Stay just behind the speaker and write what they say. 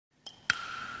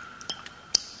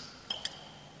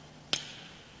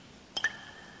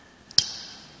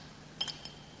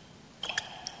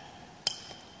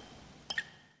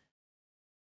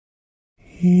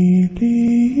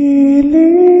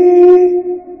Hili-hili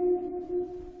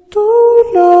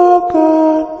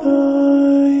tulagan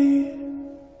ay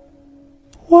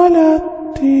walat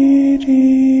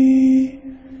diri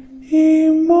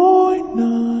imoy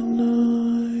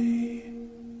nanay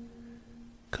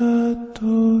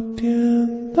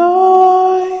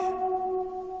katutienday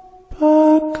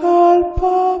bakal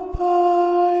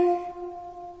papay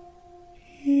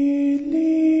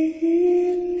hili-hili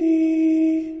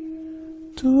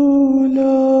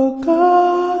tulagan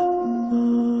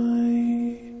ay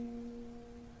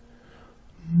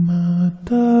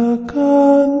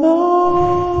matagal na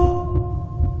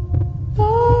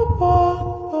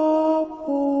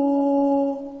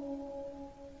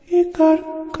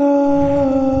ikarka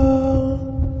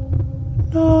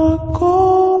na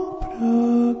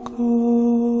compra ko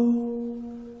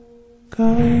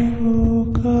kay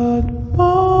ugat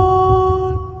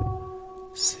man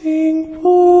sing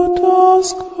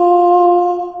putos ko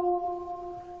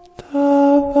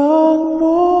tabang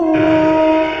mo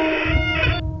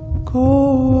ko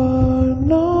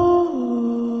anay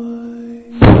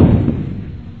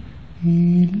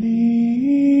ili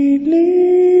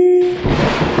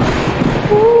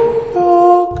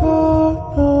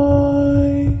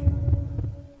ulaganay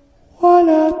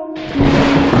walat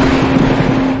diri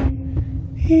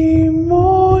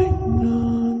imoy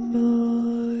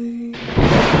nanay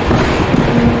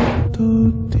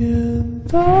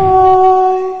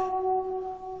katutienday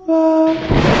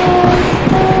bakal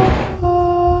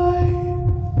papay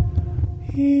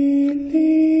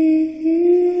hili-hili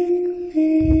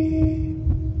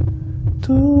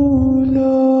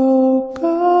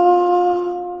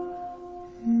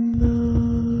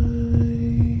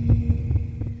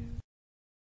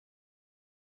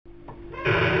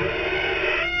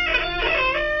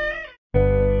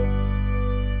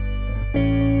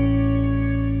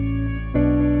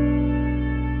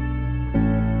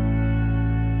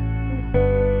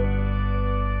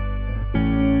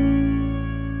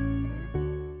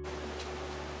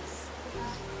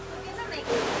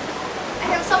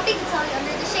Something to tell you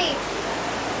under the shade.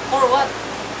 For what?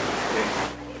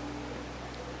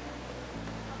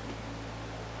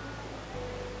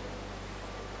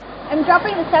 I'm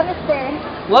dropping the semester.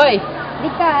 Why?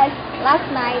 Because last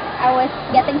night I was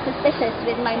getting suspicious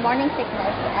with my morning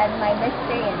sickness and my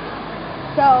miscarriage.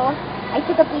 So I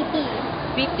took a PT.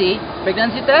 PT?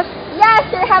 Pregnancy test? Yes,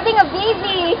 you're having a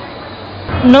baby.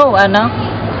 No, Anna.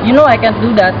 You know I can't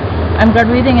do that. I'm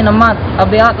graduating in a month. I'll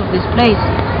be out of this place.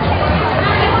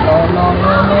 Oh, no.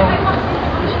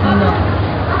 Christina.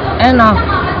 Anna,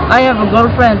 I have a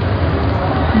girlfriend.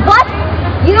 What?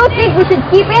 You don't think we should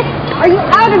keep it? Are you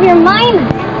out of your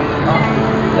mind?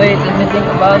 Wait, let me think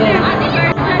about it.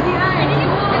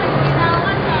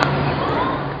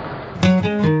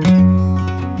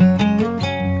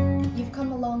 You've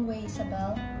come a long way,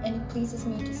 Isabel, and it pleases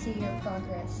me to see your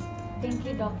progress. Thank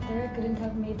you, Doctor. I couldn't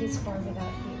have made this far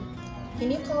without you.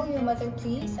 Can you call your mother,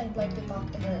 please? I'd like to talk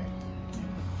to her.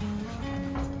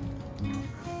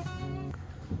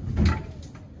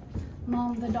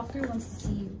 Mom, the doctor wants to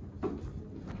see you.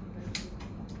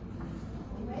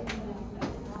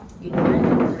 Good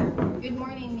morning. Good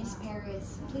morning, Miss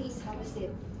Paris. Please have a seat.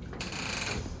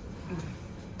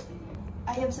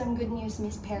 I have some good news,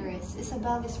 Miss Paris.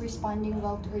 Isabel is responding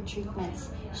well to her treatments.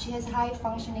 She has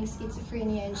high-functioning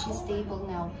schizophrenia and she's stable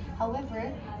now.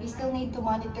 However, we still need to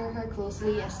monitor her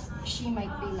closely as she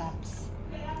might relapse.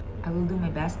 I will do my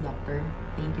best, Doctor.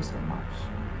 Thank you so much.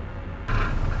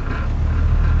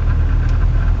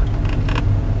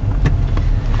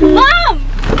 Mom!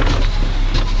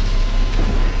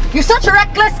 You're such a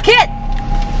reckless kid!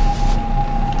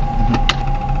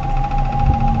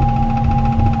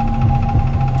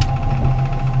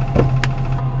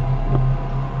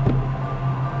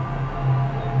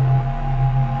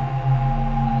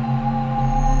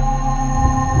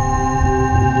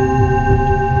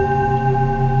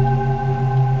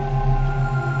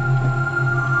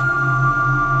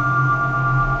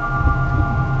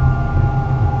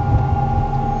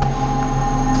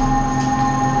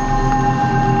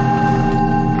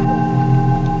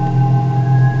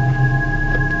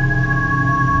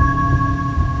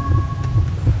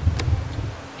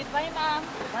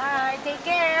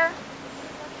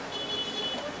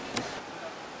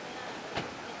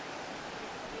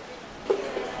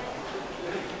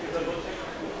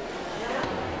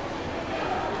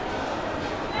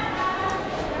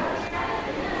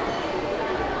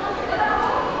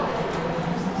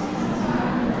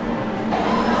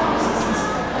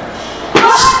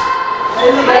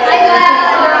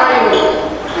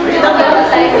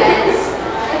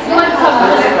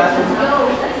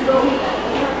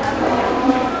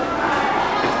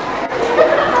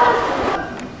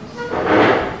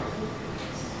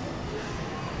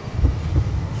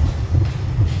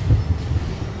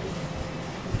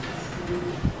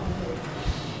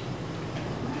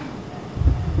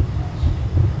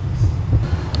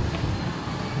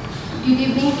 Good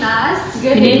evening, class.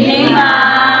 Good evening,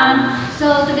 ma'am.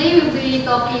 So today we'll be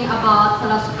talking about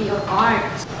philosophy of art.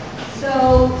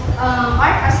 So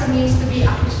art as a means to be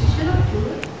acquisition of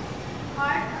truth.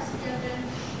 Art as given.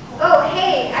 Oh,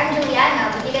 hey, I'm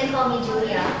Juliana, but you can call me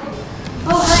Julia.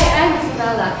 Oh, hi, I'm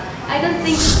Isabella. I don't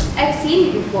think I've seen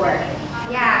you before.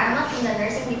 Yeah, I'm not in the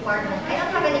nursing department. I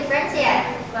don't have any friends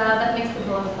yet. Well, that makes the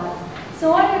both of us. So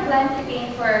what are you planning to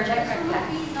paint for our Jack Art class?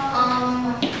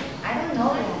 I don't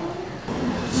know.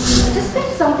 Just pick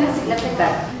something significant.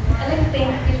 I like to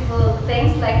paint beautiful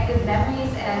things like good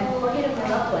memories and portrait of my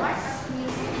loved ones.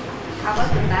 How about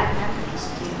the bad memories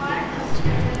too?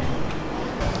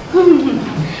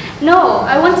 No,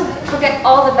 I want to forget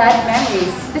all the bad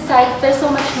memories. Besides, there's so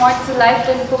much more to life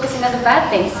than focusing on the bad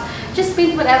things. Just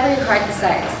paint whatever your heart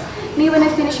desires. Me, when I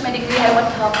finish my degree, I want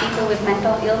to help people with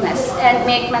mental illness and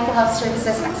make mental health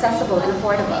services accessible and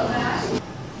affordable.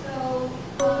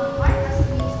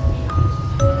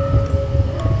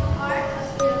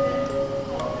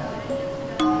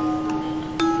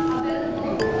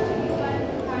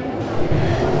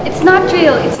 It's not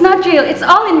real. It's not real. It's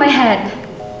all in my head.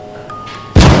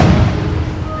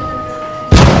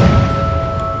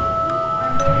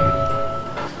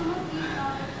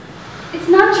 It's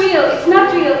not real. It's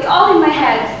not real. It's all in my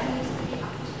head.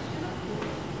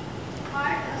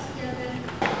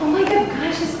 Oh my god,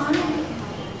 gosh, it's on it.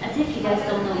 As if you guys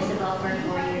don't know Isabel for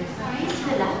 4 years. It's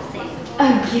relaxing.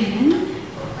 Again?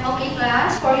 Okay,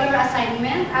 class, for your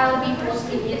assignment, I'll be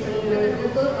posting it in the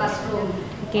Google Classroom.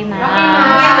 Okay, ma'am. Okay,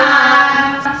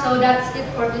 ma'am. So that's it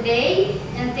for today,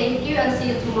 and thank you, and see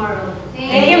you tomorrow.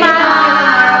 Thank you, ma'am.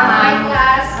 Bye,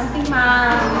 class. Thank you,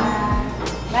 ma'am.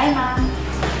 Bye, ma'am.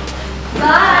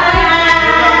 Bye.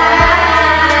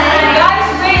 Guys,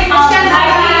 wait.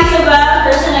 Hi, Isabel,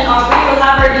 Person and Aubrey will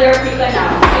have our dear Prika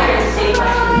now. Here is the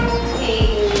question.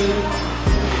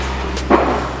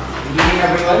 Good evening,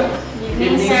 everyone. Good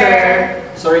evening,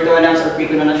 sir. Sorry to announce our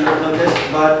Prika on a short notice,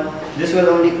 but this will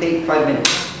only take 5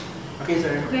 minutes. Okay,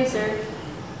 sir. Okay, sir.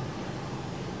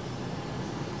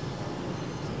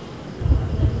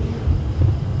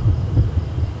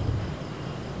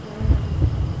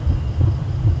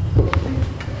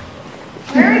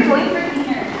 Where are we going for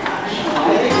dinner?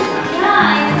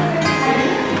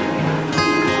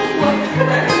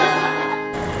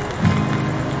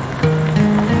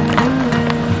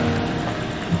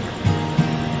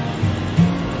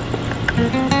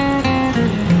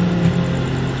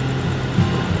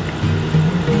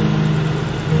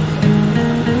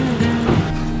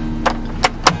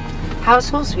 How's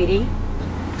school, sweetie?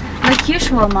 Like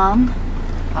usual, Mom.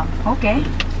 Oh, okay.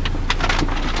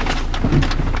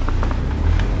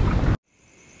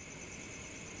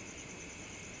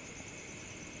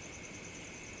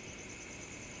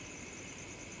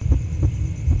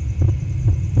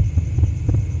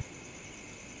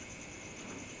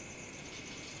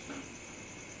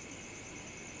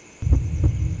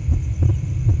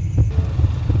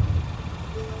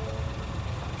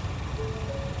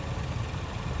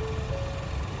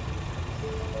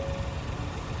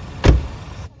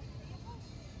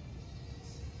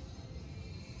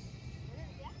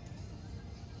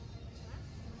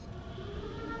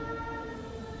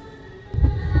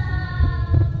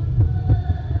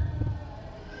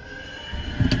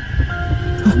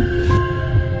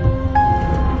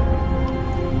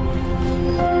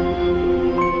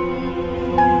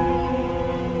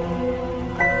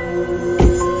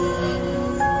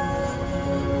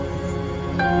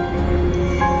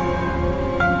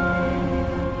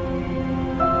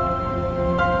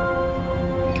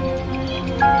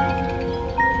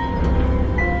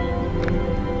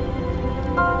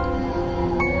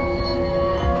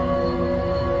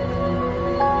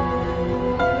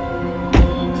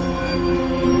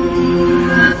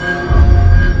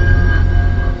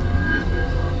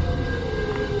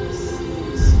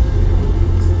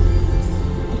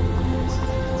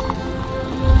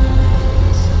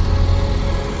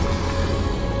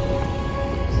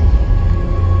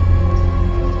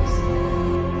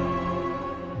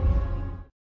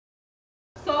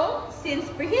 Since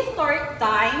prehistoric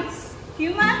times,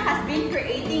 human has been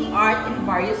creating art in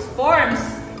various forms.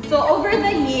 So over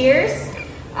the years,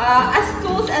 as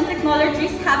tools and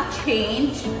technologies have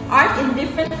changed, art in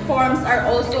different forms are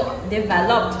also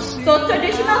developed. So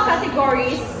traditional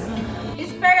categories.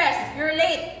 Miss Perez, you're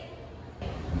late.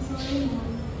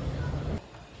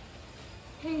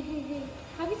 Hey.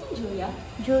 Have you seen Julia?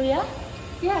 Julia?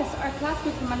 Yes, our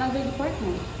classmate from another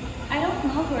department. I don't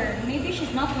know her. Maybe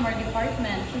she's not from our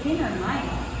department. She's in our mind.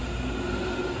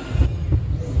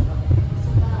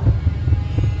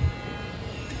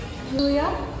 Julia?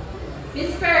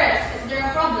 Miss Perez, is there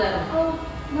a problem?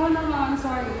 No, I'm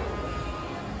sorry.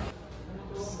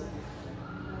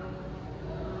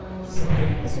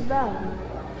 Isabel.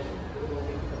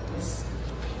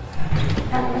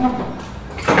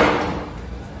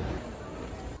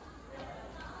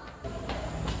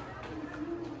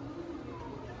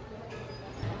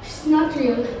 She's not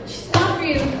real. She's not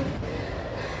real.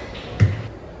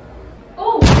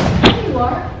 Oh, there you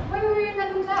are. Why were you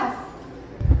not in class?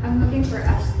 I'm looking for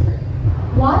Esther.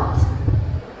 What?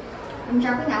 I'm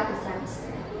dropping out this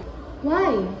semester.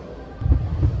 Why?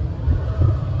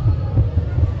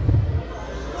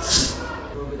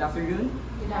 Good afternoon.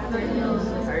 Good afternoon.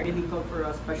 I really called for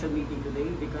a special meeting today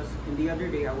because in the other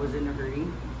day I was in a hurry.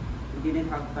 We didn't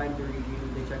have time to review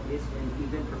the checklist and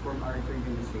even perform our return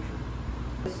demonstration.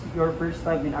 This is your first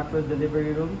time in actual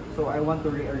delivery room, so I want to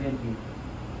reorient you.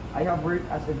 I have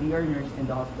worked as a DR nurse in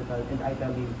the hospital and I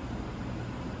tell you,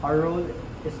 our role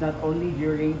is not only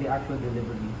during the actual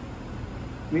delivery.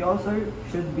 We also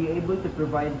should be able to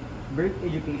provide birth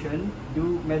education,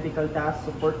 do medical tasks,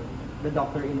 support the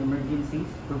doctor in emergencies,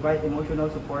 provide emotional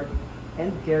support,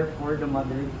 and care for the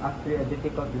mother after a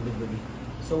difficult delivery.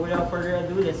 So without further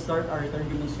ado, let's start our return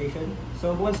demonstration.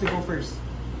 So who wants to go first?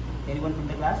 Anyone from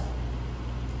the class?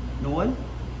 No one?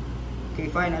 Okay,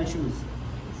 fine, I'll choose.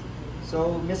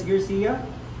 So Miss Garcia,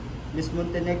 Miss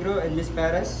Montenegro, and Miss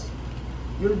Perez,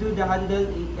 you'll do the handle,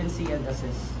 ANC, and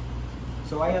assist.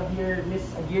 So I have here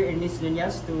Miss Aguirre and Miss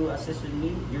Nunez to assist with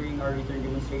me during our return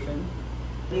demonstration.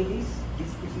 Ladies,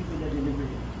 please proceed with the delivery.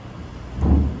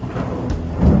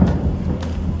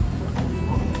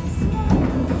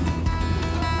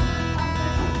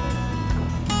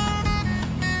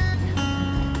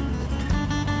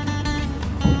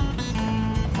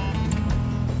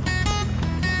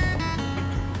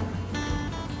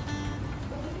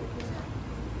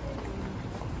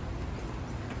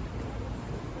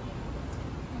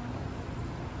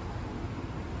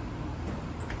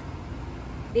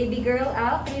 Baby girl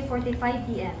out, 3:45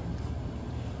 p.m.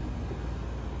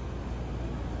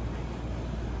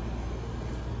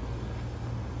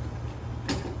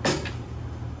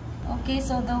 Okay,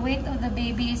 so the weight of the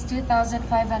baby is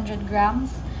 2,500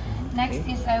 grams. Next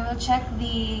is I will check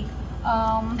the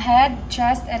head,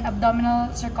 chest, and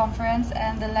abdominal circumference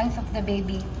and the length of the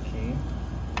baby. Okay.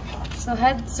 So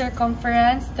head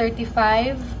circumference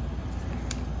 35,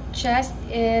 chest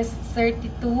is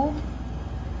 32,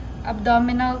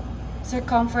 abdominal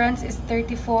circumference is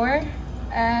 34,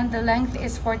 and the length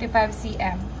is 45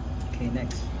 cm. Okay,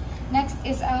 next. Next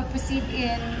is I'll proceed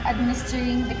in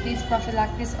administering the cleats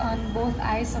prophylaxis on both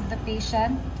eyes of the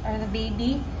patient or the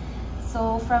baby.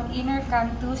 So from inner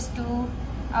canthus to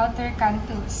outer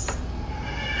canthus.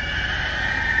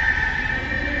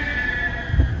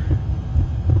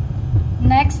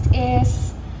 Next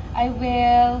is I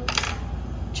will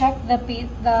check the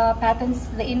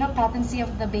inner patency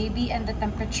of the baby and the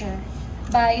temperature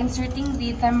by inserting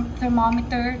the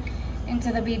thermometer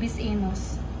into the baby's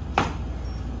anus.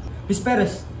 Miss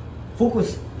Perez,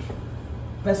 focus.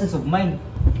 Presence of mind.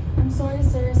 I'm sorry,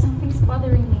 sir. Something's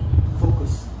bothering me.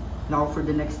 Focus. Now for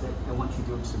the next step, I want you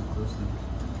to observe closely.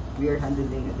 We are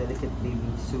handling a delicate baby,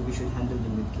 so we should handle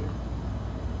them with care.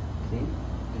 Okay?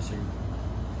 Observe.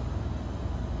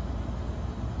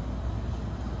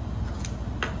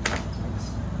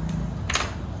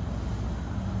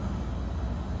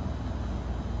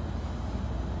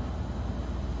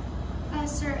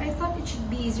 Sir, I thought it should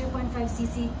be 0.5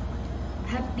 cc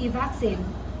Hep B vaccine.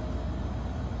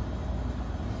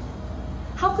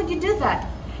 How could you do that?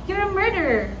 You're a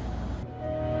murderer!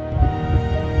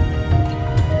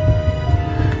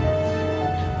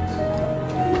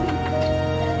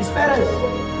 Miss Perez!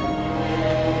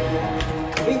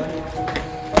 Wait!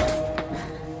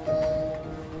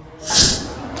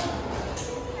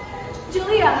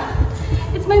 Julia!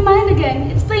 It's my mind again.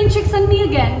 It's playing tricks on me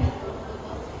again.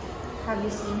 Have you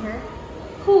seen her?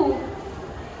 Who?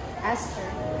 Esther.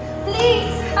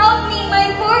 Please help me,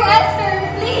 my poor Esther.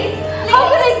 Please. How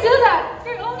could I do that?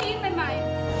 You're only in my mind.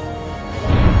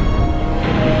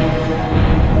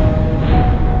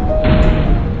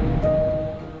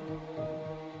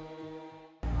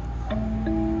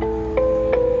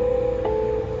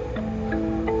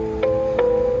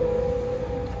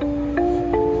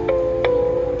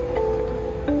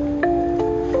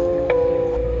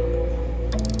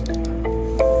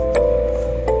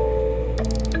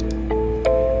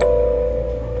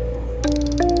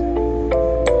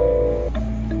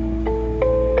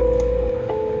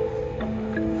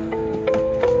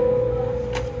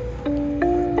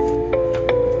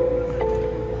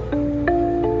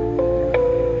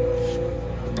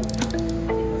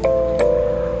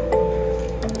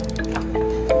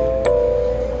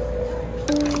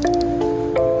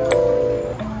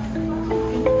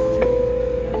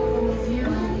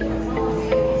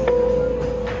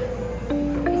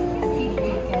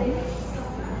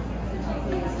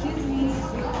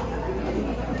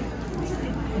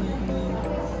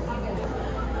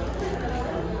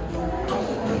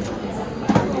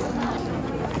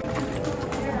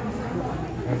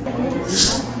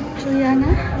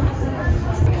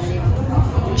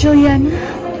 Juliana?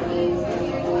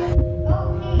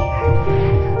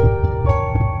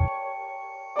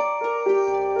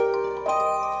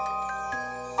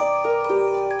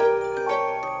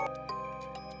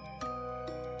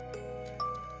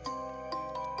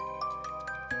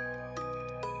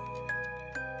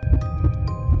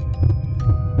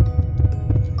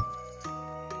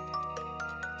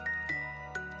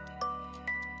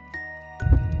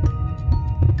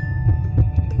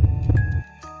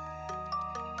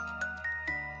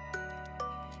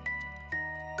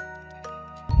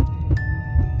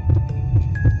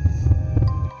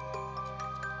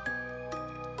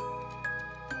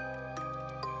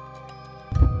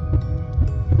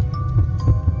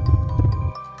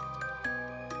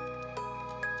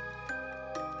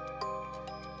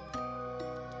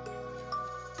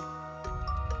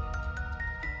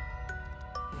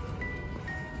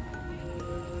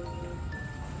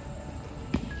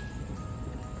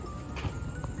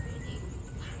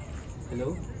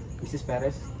 Hello, Mrs.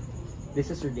 Perez. This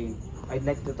is Sir Dane. I'd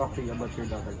like to talk to you about your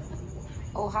daughter.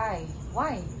 Oh, hi.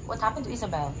 Why? What happened to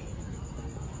Isabel?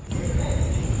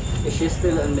 Is she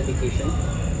still on medication?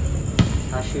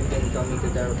 Has she been coming to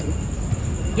therapy?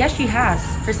 Yes, she has.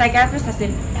 Her psychiatrist has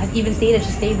even stated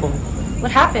she's stable.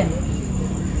 What happened?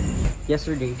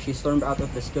 Yesterday, she stormed out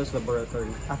of the skills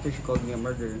laboratory after she called me a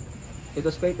murderer. It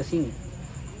was quite a scene.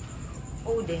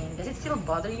 Oh, Dane, does it still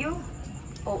bother you?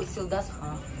 Oh, it still does,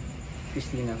 huh?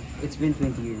 Christina, it's been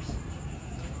 20 years.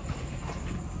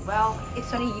 Well, it's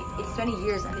 20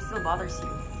 years and it still bothers you.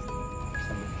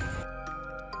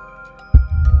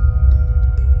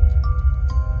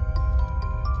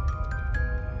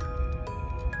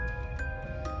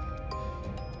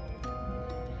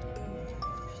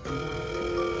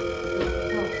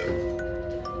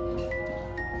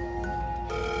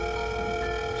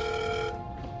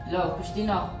 Hello,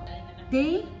 Christina.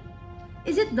 Dane?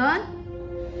 Is it done?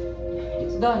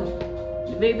 It's done.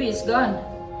 The baby is gone.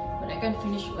 But I can't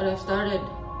finish what I've started.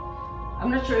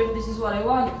 I'm not sure if this is what I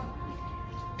want.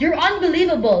 You're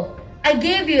unbelievable. I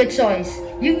gave you a choice.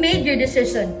 You made your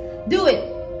decision. Do it.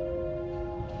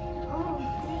 Oh,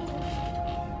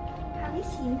 have you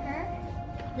seen her?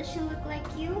 Does she look like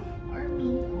you or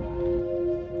me?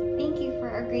 Thank you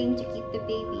for agreeing to keep the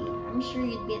baby. I'm sure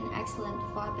you'd be an excellent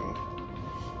father.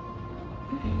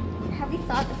 Have you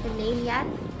thought of a name yet?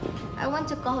 I want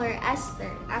to call her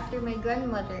Esther, after my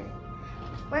grandmother.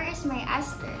 Where is my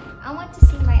Esther? I want to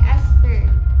see my Esther.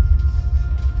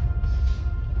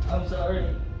 I'm sorry.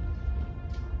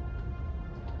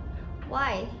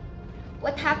 Why?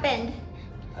 What happened?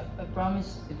 I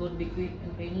promise it would be quick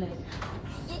and painless.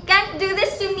 You can't do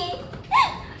this to me.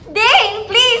 Dane,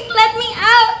 please let me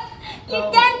out. You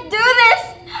can't do this.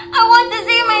 I want to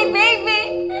see my baby.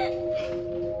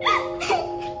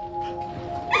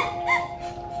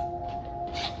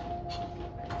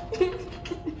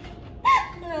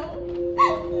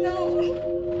 No.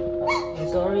 I'm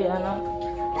sorry, Anna.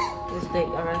 Please take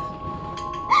a rest.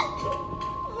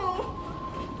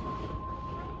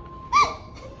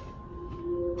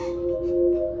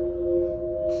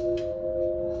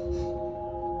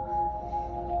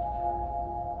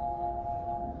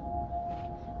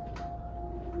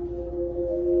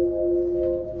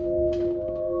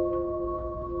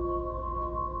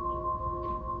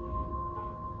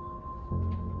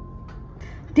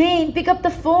 Dane, pick up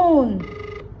the phone.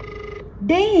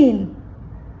 Dane.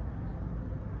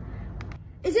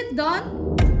 Is it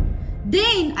done?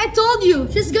 Dane, I told you.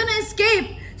 She's gonna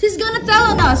escape. She's gonna tell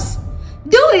on us.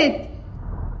 Do it.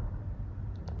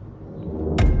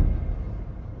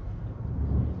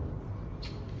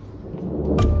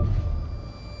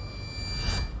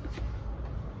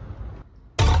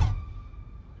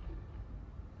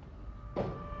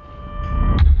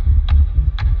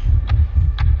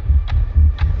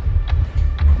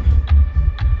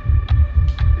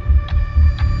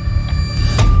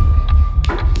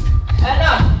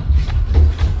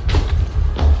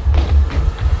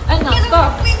 Anna,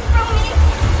 stop! Wait from me.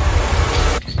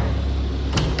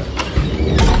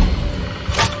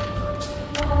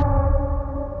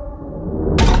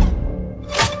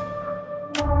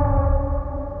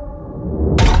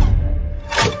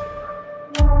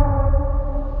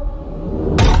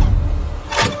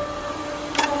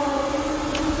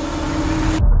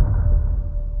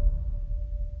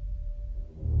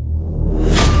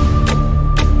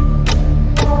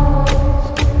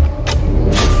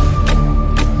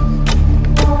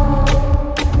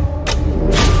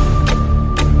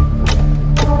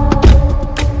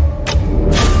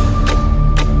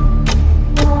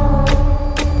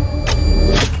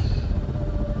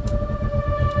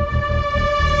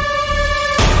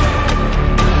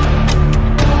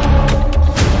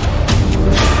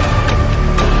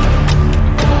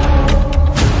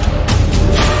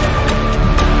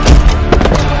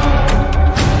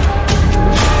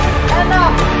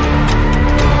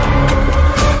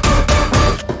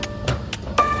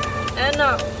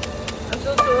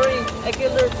 so sorry. I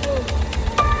killed her too.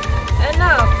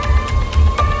 Enough!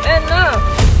 Enough!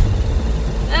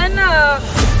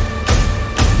 Enough!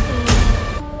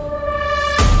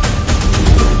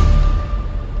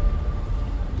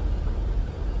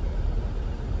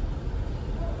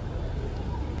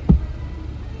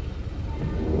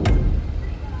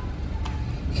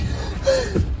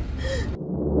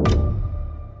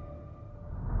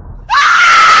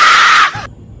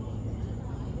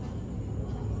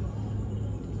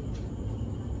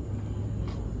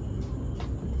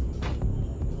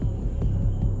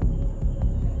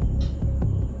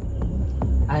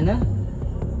 Anna?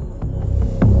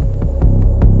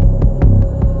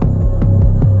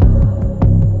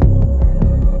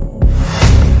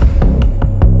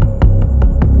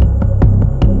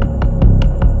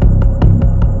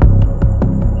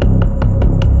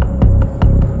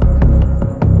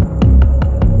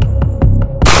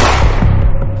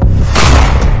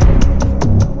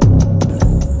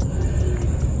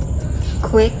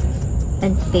 Quick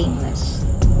and painless.